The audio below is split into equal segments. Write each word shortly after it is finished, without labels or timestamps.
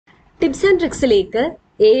Tips and ട്രിക്സിലേക്ക്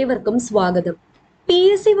ഏവർക്കും സ്വാഗതം.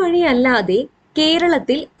 PSC വഴിയല്ലാതെ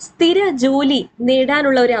കേരളത്തിൽ സ്ഥിര ജോലി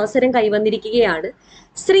നേടാനുള്ള ഒരു അവസരം കൈവന്നിരിക്കുകയാണ്.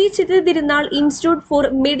 ശ്രീ ചിത്ര തിരുനാൾ institute four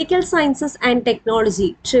medical sciences and technology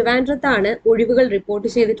ട്രിവാൻഡ്രത്താണ് ഒഴിവുകൾ റിപ്പോർട്ട്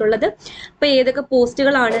ചെയ്തിട്ടുള്ളത്. അപ്പൊ ഏതൊക്കെ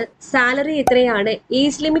പോസ്റ്റുകളാണ്, സാലറി എത്രയാണ്,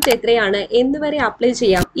 ഏജ് ലിമിറ്റ് എത്രയാണ് എന്നിവരെ അപ്ലൈ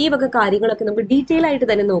ചെയ്യാം, ഈ വക കാര്യങ്ങളൊക്കെ നമുക്ക് ഡീറ്റെയിൽ ആയിട്ട്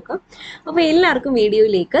തന്നെ നോക്കാം. അപ്പൊ എല്ലാവർക്കും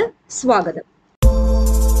വീഡിയോയിലേക്ക് സ്വാഗതം.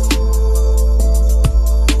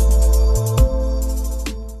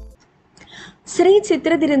 ശ്രീ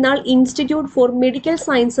ചിത്ര തിരുനാൾ institute four medical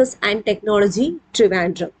sciences and technology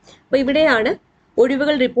Trivandrum. അപ്പോൾ ഇവിടെയാണ്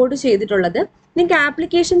ഒഴിവുകൾ റിപ്പോർട്ട് ചെയ്തിട്ടുള്ളത്. നിങ്ങൾക്ക്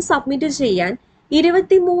ആപ്ലിക്കേഷൻ സബ്മിറ്റ് ചെയ്യാൻ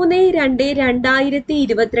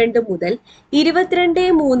 23/2/2022 മുതൽ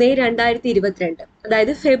 22/3/2022,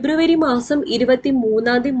 അതായത് ഫെബ്രുവരി മാസം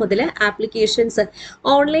 23 മുതൽ ആപ്ലിക്കേഷൻസ്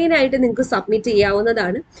ഓൺലൈനായിട്ട് നിങ്ങൾക്ക് സബ്മിറ്റ്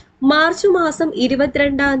ചെയ്യാവുന്നതാണ്. മാർച്ച് മാസം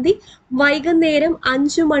 22 വൈകുന്നേരം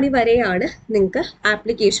 5 മണി വരെയാണ് നിങ്ങൾക്ക്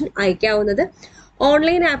ആപ്ലിക്കേഷൻ അയക്കാവുന്നത്.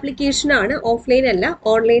 ഓൺലൈൻ ആപ്ലിക്കേഷൻ ആണ്, ഓഫ്ലൈൻ അല്ല,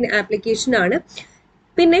 ഓൺലൈൻ ആപ്ലിക്കേഷൻ ആണ്.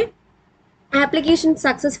 പിന്നെ ആപ്ലിക്കേഷൻ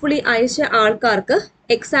സക്സസ്ഫുള്ളി അയച്ച ആൾക്കാർക്ക്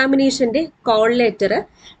എക്സാമിനേഷന്റെ കോൾ ലെറ്റർ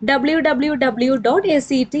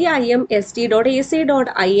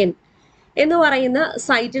www.settimst.ac.in എന്ന് പറയുന്ന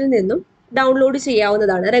സൈറ്റിൽ നിന്നും ഡൗൺലോഡ്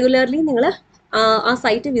ചെയ്യാവുന്നതാണ്. റെഗുലർലി നിങ്ങൾ ആ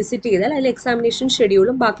സൈറ്റ് വിസിറ്റ് ചെയ്താൽ അതിൽ എക്സാമിനേഷൻ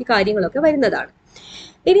ഷെഡ്യൂളും ബാക്കി കാര്യങ്ങളൊക്കെ വരുന്നതാണ്.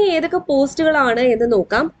 ഇനി ഏതൊക്കെ പോസ്റ്റുകളാണ് എന്ന്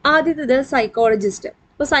നോക്കാം. ആദ്യത്തേത് സൈക്കോളജിസ്റ്റ്.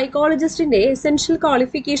 അപ്പോൾ സൈക്കോളജിസ്റ്റിന്റെ എസെൻഷ്യൽ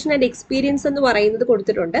ക്വാളിഫിക്കേഷൻ ആൻഡ് എക്സ്പീരിയൻസ് എന്ന് പറയുന്നത്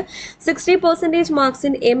കൊടുത്തിട്ടുണ്ട്. 60% marks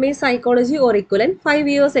in MA psychology or equivalent, 5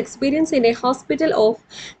 years experience in A hospital of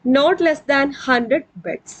not less than 100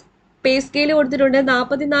 beds. Pay scale കൊടുത്തിട്ടുണ്ട്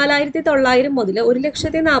 44,900 മുതൽ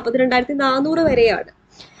 1,42,400 വരെയാണ്.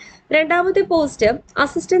 രണ്ടാമത്തെ post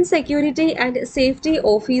assistant security and safety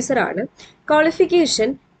officer ആണ്. Qualification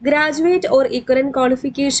graduate or equivalent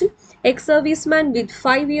qualification, ex serviceman with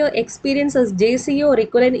 5 year experience as JCO or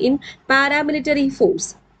equivalent in paramilitary force.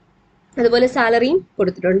 അതുപോലെ സാലറിയും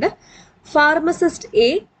കൊടുത്തിട്ടുണ്ട്. Pharmacist A,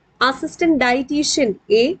 assistant dietitian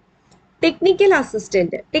A, technical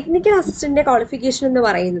assistant. Technical അസിസ്റ്റന്റിന്റെ qualification എന്ന്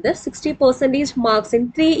പറയുന്നത് 60% marks in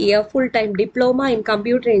 3 year full time diploma in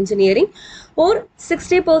computer engineering or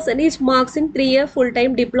 60% marks in 3 year full time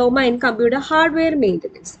diploma in computer hardware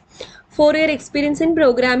maintenance, 4 year experience in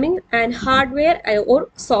programming and hardware or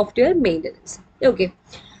software maintenance. Okay,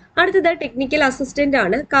 അടുത്തത് technical assistant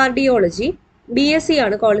ആണ്. Cardiology BSc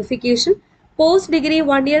ആണ് qualification. Post degree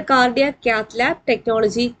 1 year cardiac cath lab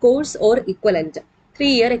technology course or equivalent,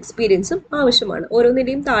 3 year എക്സ്പീരിയൻസും ആവശ്യമാണ്.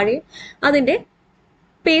 ഓരോന്നിൻ്റെയും താഴെ അതിൻ്റെ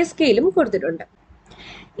പേ സ്കെയിലും കൊടുത്തിട്ടുണ്ട്.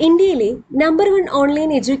 ഇന്ത്യയിലെ നമ്പർ 1 ഓൺലൈൻ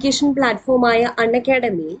എഡ്യൂക്കേഷൻ പ്ലാറ്റ്ഫോമായ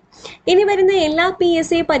അൺഅക്കാഡമിയിൽ ഇനി വരുന്ന എല്ലാ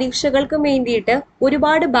PSC പരീക്ഷകൾക്കും വേണ്ടിയിട്ട്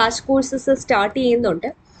ഒരുപാട് ബാച്ച് കോഴ്സസ് സ്റ്റാർട്ട് ചെയ്യുന്നുണ്ട്.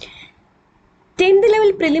 10th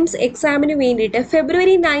ലെവൽ പ്രിലിംസ് എക്സാമിന് വേണ്ടിയിട്ട്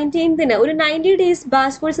ഫെബ്രുവരി 19 ഒരു 90 days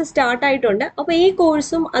ബാച്ച് കോഴ്സ് സ്റ്റാർട്ട് ആയിട്ടുണ്ട്. അപ്പോൾ ഈ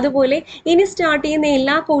കോഴ്സും അതുപോലെ ഇനി സ്റ്റാർട്ട് ചെയ്യുന്ന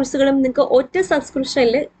എല്ലാ കോഴ്സുകളും നിങ്ങൾക്ക് ഒറ്റ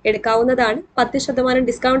സബ്സ്ക്രിപ്ഷനിൽ എടുക്കാവുന്നതാണ്. 10%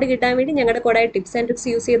 ഡിസ്കൗണ്ട് കിട്ടാൻ വേണ്ടി ഞങ്ങളുടെ കൂടെ ടിപ്സ് ആൻഡ് ട്രിക്സ്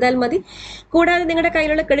യൂസ് ചെയ്താൽ മതി. കൂടാതെ നിങ്ങളുടെ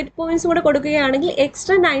കയ്യിലുള്ള ക്രെഡിറ്റ് പോയിന്റ്സ് കൂടെ കൊടുക്കുകയാണെങ്കിൽ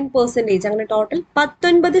എക്സ്ട്രാ 9%, അങ്ങനെ ടോട്ടൽ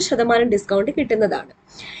 19% ഡിസ്കൗണ്ട് കിട്ടുന്നതാണ്.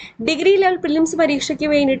 ഡിഗ്രി ലെവൽ പ്രിലിംസ് പരീക്ഷയ്ക്ക്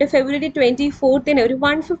വേണ്ടിയിട്ട് ഫെബ്രുവരി 24 ഒരു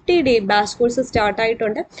 150 day ബാച്ച് കോഴ്സ് സ്റ്റാർട്ട്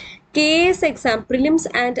ആയിട്ടുണ്ട്. KS exam prelims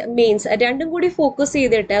and mains രണ്ടും കൂടി ഫോക്കസ്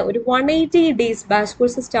ചെയ്തിട്ട് ഒരു 180 days ബാച്ച്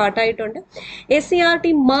കോഴ്സ് സ്റ്റാർട്ട് ആയിട്ടുണ്ട്. SCRT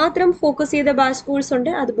മാത്രം ഫോക്കസ് ചെയ്ത ബാച്ച് കോഴ്സ്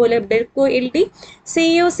ഉണ്ട്. അതുപോലെ ബെൽകോ LD,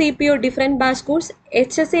 CEO CPO different batch course,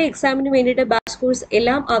 HSA എക്സാമിന് വേണ്ടിയിട്ട് ബാച്ച് കോഴ്സ്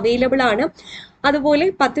എല്ലാം അവൈലബിൾ ആണ്. അതുപോലെ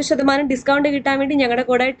 10% ഡിസ്കൗണ്ട് കിട്ടാൻ വേണ്ടി ഞങ്ങളുടെ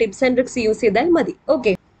കൂടെ ടിപ്സ് ആൻഡ് ട്രിക്സ് യൂസ് ചെയ്താൽ മതി.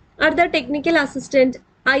 ഓക്കെ, അടുത്ത technical assistant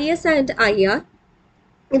IS and IR.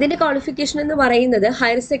 ഇതിന്റെ ക്വാളിഫിക്കേഷൻ എന്ന് പറയുന്നത്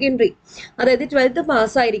ഹയർ സെക്കൻഡറി, അതായത് 12th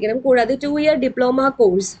പാസ്സായിരിക്കണം. കൂടാതെ 2 year diploma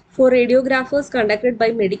course for radiographers conducted by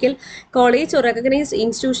medical college or recognised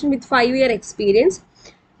institution with 5 year experience.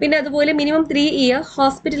 പിന്നെ അതുപോലെ മിനിമം 3 year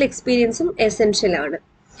ഹോസ്പിറ്റൽ എക്സ്പീരിയൻസും എസെൻഷ്യൽ ആണ്.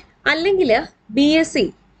 അല്ലെങ്കിൽ BSc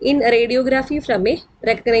in radiography from A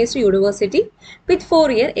recognised university with 4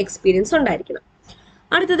 year experience ഉണ്ടായിരിക്കണം.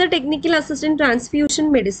 അടുത്തത് technical assistant transfusion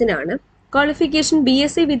medicine ആണ്. Qualification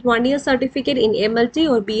BSc with 1 year certificate in MLT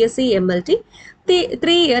or BSc MLT,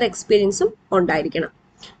 3 year എക്സ്പീരിയൻസും ഉണ്ടായിരിക്കണം.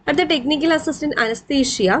 അടുത്ത ടെക്നിക്കൽ അസിസ്റ്റന്റ്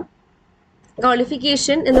അനസ്തീഷ്യ.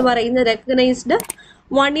 ക്വാളിഫിക്കേഷൻ എന്ന് പറയുന്നത് recognised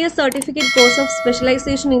 1 year certificate course of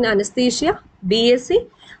specialisation in anaesthesia BSc,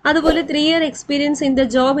 അതുപോലെ 3 year experience in the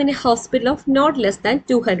job in A hospital of not less than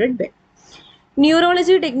 200 bed.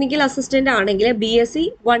 Neurology technical assistant ആണെങ്കിൽ BSc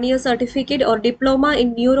 1 year certificate or diploma in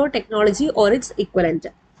neuro technology or its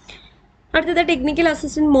equivalent. അടുത്തത് technical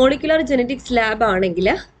assistant molecular genetics lab ആണെങ്കിൽ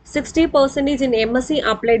 60% in MSc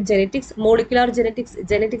Applied Genetics, Molecular Genetics,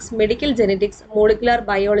 Genetics, Medical Genetics, Molecular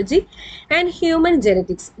Biology and Human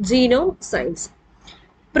Genetics, Genome Science.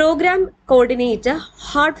 Program Coordinator,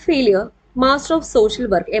 Heart Failure, Master of Social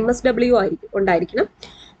Work, MSW ഉണ്ടായിരിക്കണം.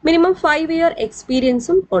 Minimum 5-year experience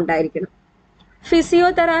ഉണ്ടായിരിക്കണം.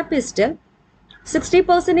 Physiotherapist,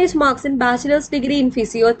 60% marks in bachelor's degree in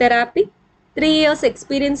physiotherapy, 3 years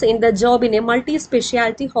experience in the job in a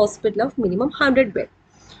multi-specialty hospital of minimum 100 bed.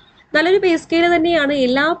 നല്ലൊരു pay scale തന്നെയാണ്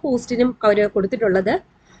എല്ലാ പോസ്റ്റിനും അവർ കൊടുത്തിട്ടുള്ളത്.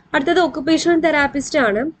 അടുത്തത് occupational therapist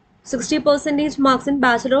ആണ്. 60% marks in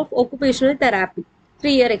bachelor of occupational therapy,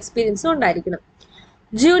 3 year എക്സ്പീരിയൻസും ഉണ്ടായിരിക്കണം.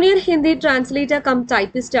 Junior Hindi translator cum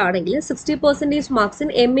typist ആണെങ്കിൽ 60% marks in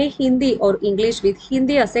MA Hindi or English with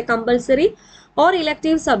Hindi as A compulsory or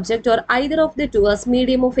elective subject or either of the two as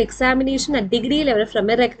medium of examination at degree level from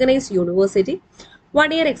a recognized university,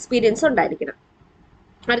 1 year experience ഉണ്ടായിരിക്കണം.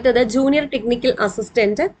 അടുത്തത് junior technical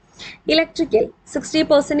assistant electrical,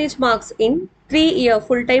 60% marks in 3 year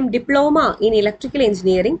full time diploma in electrical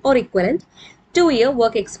engineering or equivalent, 2 year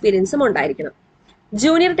work എക്സ്പീരിയൻസും ഉണ്ടായിരിക്കണം.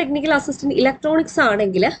 Junior technical assistant electronics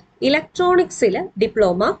ആണെങ്കിൽ ഇലക്ട്രോണിക്സിൽ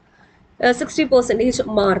diploma 60%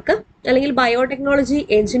 mark, അല്ലെങ്കിൽ biotechnology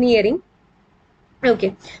engineering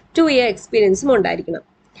 2 year എക്സ്പീരിയൻസും ഉണ്ടായിരിക്കണം.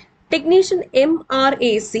 Technician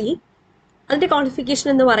MRAC, അതിന്റെ qualification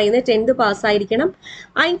എന്ന് പറയുന്നത് 10th പാസ്സായിരിക്കണം,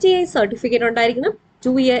 ITI സർട്ടിഫിക്കറ്റ് ഉണ്ടായിരിക്കണം,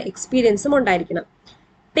 2 year എക്സ്പീരിയൻസും ഉണ്ടായിരിക്കണം.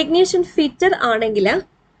 ടെക്നീഷ്യൻ ഫിറ്റർ ആണെങ്കിൽ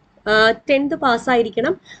 10th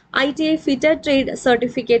പാസ്സായിരിക്കണം, ITI fitter trade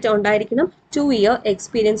certificate ഉണ്ടായിരിക്കണം, 2 year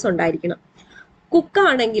എക്സ്പീരിയൻസ് ഉണ്ടായിരിക്കണം. കുക്ക്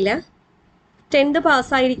ആണെങ്കിൽ 10th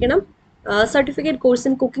പാസ്സായിരിക്കണം, certificate course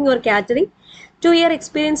in cooking or catering, 2 year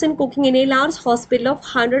experience in cooking in a large hospital of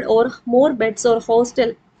 100 or more beds or hostel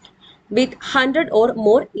with 100 or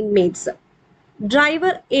more inmates.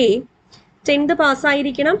 Driver A, 10th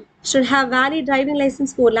പാസ്സായിരിക്കണം, should have valid driving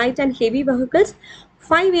license for light and heavy vehicles,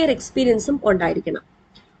 5 year experience ഉണ്ടായിരിക്കണം.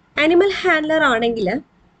 Animal handler ആണെങ്കിൽ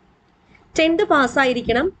 10th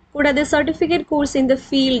പാസ്സായിരിക്കണം, കൂടാതെ certificate course in the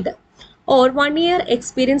field or 1 year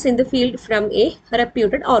experience in the field from a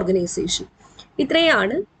reputed organization.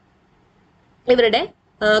 ഇത്രയാണ് ഇവരുടെ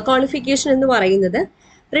qualification എന്ന് പറയുന്നത്.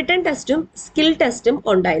 Written ടെസ്റ്റും skill ടെസ്റ്റും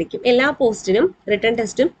ഉണ്ടായിരിക്കും. എല്ലാ പോസ്റ്റിനും റിട്ടൺ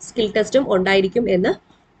ടെസ്റ്റും സ്കിൽ ടെസ്റ്റും ഉണ്ടായിരിക്കും എന്ന്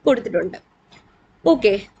കൊടുത്തിട്ടുണ്ട്.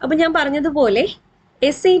 ഓക്കെ, അപ്പം ഞാൻ പറഞ്ഞതുപോലെ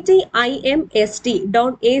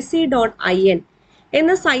SATIMST.ac.in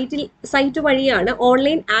എന്ന സൈറ്റ് വഴിയാണ്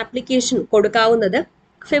ഓൺലൈൻ ആപ്ലിക്കേഷൻ കൊടുക്കാവുന്നത്.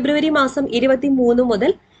 ഫെബ്രുവരി മാസം 23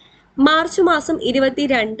 മുതൽ മാർച്ച് മാസം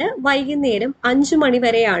 22 വൈകുന്നേരം 5 മണി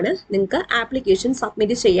വരെയാണ് നിങ്ങൾക്ക് ആപ്ലിക്കേഷൻ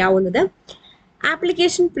സബ്മിറ്റ് ചെയ്യാവുന്നത്.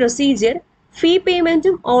 ആപ്ലിക്കേഷൻ പ്രൊസീജിയർ, ഫീ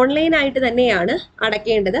പേയ്മെന്റും ഓൺലൈൻ ആയിട്ട് തന്നെയാണ്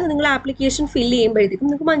അടയ്ക്കേണ്ടത്. നിങ്ങൾ ആപ്ലിക്കേഷൻ ഫില്ല് ചെയ്യുമ്പോഴത്തേക്കും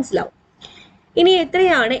നിങ്ങൾക്ക് മനസ്സിലാവും. ഇനി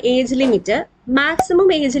എത്രയാണ് age limit? Maximum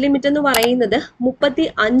age limit എന്ന് പറയുന്നത്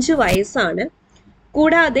 35 വയസ്സാണ്.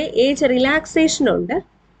 കൂടാതെ ഏജ് റിലാക്സേഷൻ ഉണ്ട്.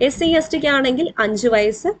 SC STക്ക് ആണെങ്കിൽ 5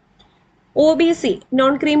 വയസ്സ്, OBC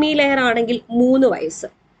നോൺ ക്രീമി ലെയർ ആണെങ്കിൽ 3 വയസ്സ്.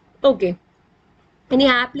 ഓക്കെ, ഇനി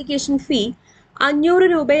ആപ്ലിക്കേഷൻ ഫീ 500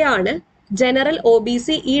 രൂപയാണ് general OBC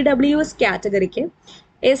EWS കാറ്റഗറിക്ക്.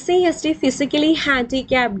 SC ST physically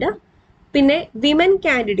handicapped പിന്നെ വിമൻ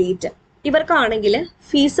കാൻഡിഡേറ്റ് ഇവർക്കാണെങ്കിൽ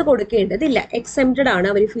ഫീസ് കൊടുക്കേണ്ടതില്ല, എക്സെംപ്റ്റഡ് ആണ്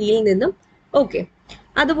അവർ ഫീയിൽ നിന്നും. ഓക്കെ,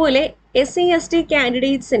 അതുപോലെ SC ST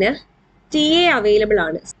കാൻഡിഡേറ്റ്സിന് TA അവൈലബിൾ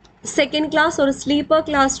ആണ്. Second class or sleeper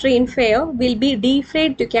class train fair will be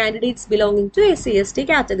defrayed to candidates belonging to SC ST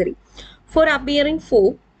category for appearing for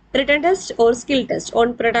written test or skill test on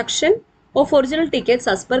production of original tickets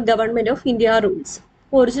as per Government of India rules.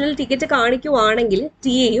 Original ticket കാണിക്കുവാണെങ്കിൽ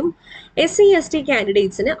ടിഎയും SC ST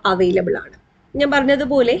കാൻഡിഡേറ്റ്സിന് available ആണ്. ഞാൻ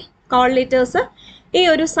പറഞ്ഞതുപോലെ call letters ഈ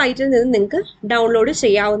ഒരു സൈറ്റിൽ നിന്ന് നിങ്ങൾക്ക് download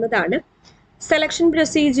ചെയ്യാവുന്നതാണ്. Selection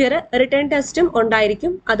procedure, return ടെസ്റ്റും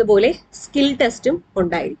ഉണ്ടായിരിക്കും, അതുപോലെ സ്കിൽ ടെസ്റ്റും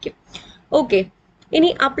ഉണ്ടായിരിക്കും. ഓക്കെ, ഇനി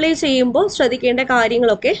അപ്ലൈ ചെയ്യുമ്പോൾ ശ്രദ്ധിക്കേണ്ട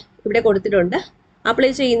കാര്യങ്ങളൊക്കെ ഇവിടെ കൊടുത്തിട്ടുണ്ട്. അപ്ലൈ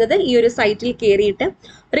ചെയ്യുന്നത് ഈ ഒരു സൈറ്റിൽ കയറിയിട്ട്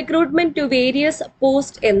റിക്രൂട്ട്മെന്റ് ടു വേരിയസ്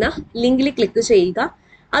പോസ്റ്റ് എന്ന ലിങ്കിൽ ക്ലിക്ക് ചെയ്യുക.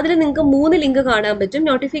 അതിൽ നിങ്ങൾക്ക് 3 ലിങ്ക് കാണാൻ പറ്റും.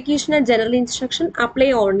 Notification, general instruction, apply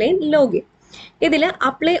online, login. ഇതിൽ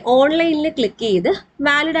അപ്ലൈ ഓൺലൈനിൽ ക്ലിക്ക് ചെയ്ത്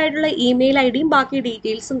വാലിഡ് ആയിട്ടുള്ള ഇമെയിൽ IDയും ബാക്കി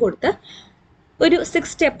ഡീറ്റെയിൽസും കൊടുത്ത് ഒരു 6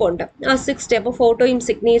 സ്റ്റെപ്പ് ഉണ്ട്. ആ 6 സ്റ്റെപ്പ് ഫോട്ടോയും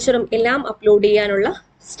സിഗ്നേച്ചറും എല്ലാം അപ്ലോഡ് ചെയ്യാനുള്ള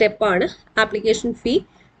സ്റ്റെപ്പാണ്. Application fee,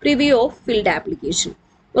 preview of filled application.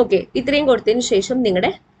 Okay, ഇത്രയും കൊടുത്തതിന് ശേഷം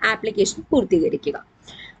നിങ്ങളുടെ ആപ്ലിക്കേഷൻ പൂർത്തീകരിക്കുക.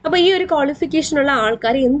 അപ്പോൾ ഈ ഒരു ക്വാളിഫിക്കേഷനുള്ള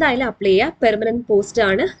ആൾക്കാർ എന്തായാലും അപ്ലൈ ചെയ്യുക. പെർമനന്റ് പോസ്റ്റ്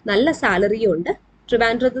ആണ്, നല്ല സാലറിയും ഉണ്ട്.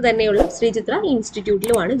 ട്രിവാൻഡ്രത്ത് തന്നെയുള്ള ശ്രീ ചിത്ര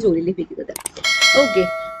ഇൻസ്റ്റിറ്റ്യൂട്ടിലുമാണ് ജോലി ലഭിക്കുന്നത്. ഓക്കെ,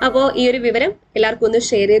 അപ്പോൾ ഈ ഒരു വിവരം എല്ലാവർക്കും ഒന്ന്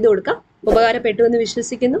ഷെയർ ചെയ്ത് കൊടുക്കാം. ഉപകാരപ്പെട്ടു എന്ന്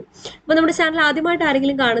വിശ്വസിക്കുന്നു. അപ്പോൾ നമ്മുടെ ചാനൽ ആദ്യമായിട്ട്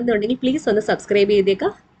ആരെങ്കിലും കാണുന്നുണ്ടെങ്കിൽ പ്ലീസ് ഒന്ന് സബ്സ്ക്രൈബ്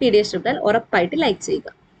ചെയ്തേക്കുക. വീഡിയോ ഇഷ്ടപ്പെട്ടാൽ ഉറപ്പായിട്ട് ലൈക്ക് ചെയ്യുക.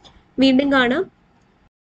 വീണ്ടും കാണാം.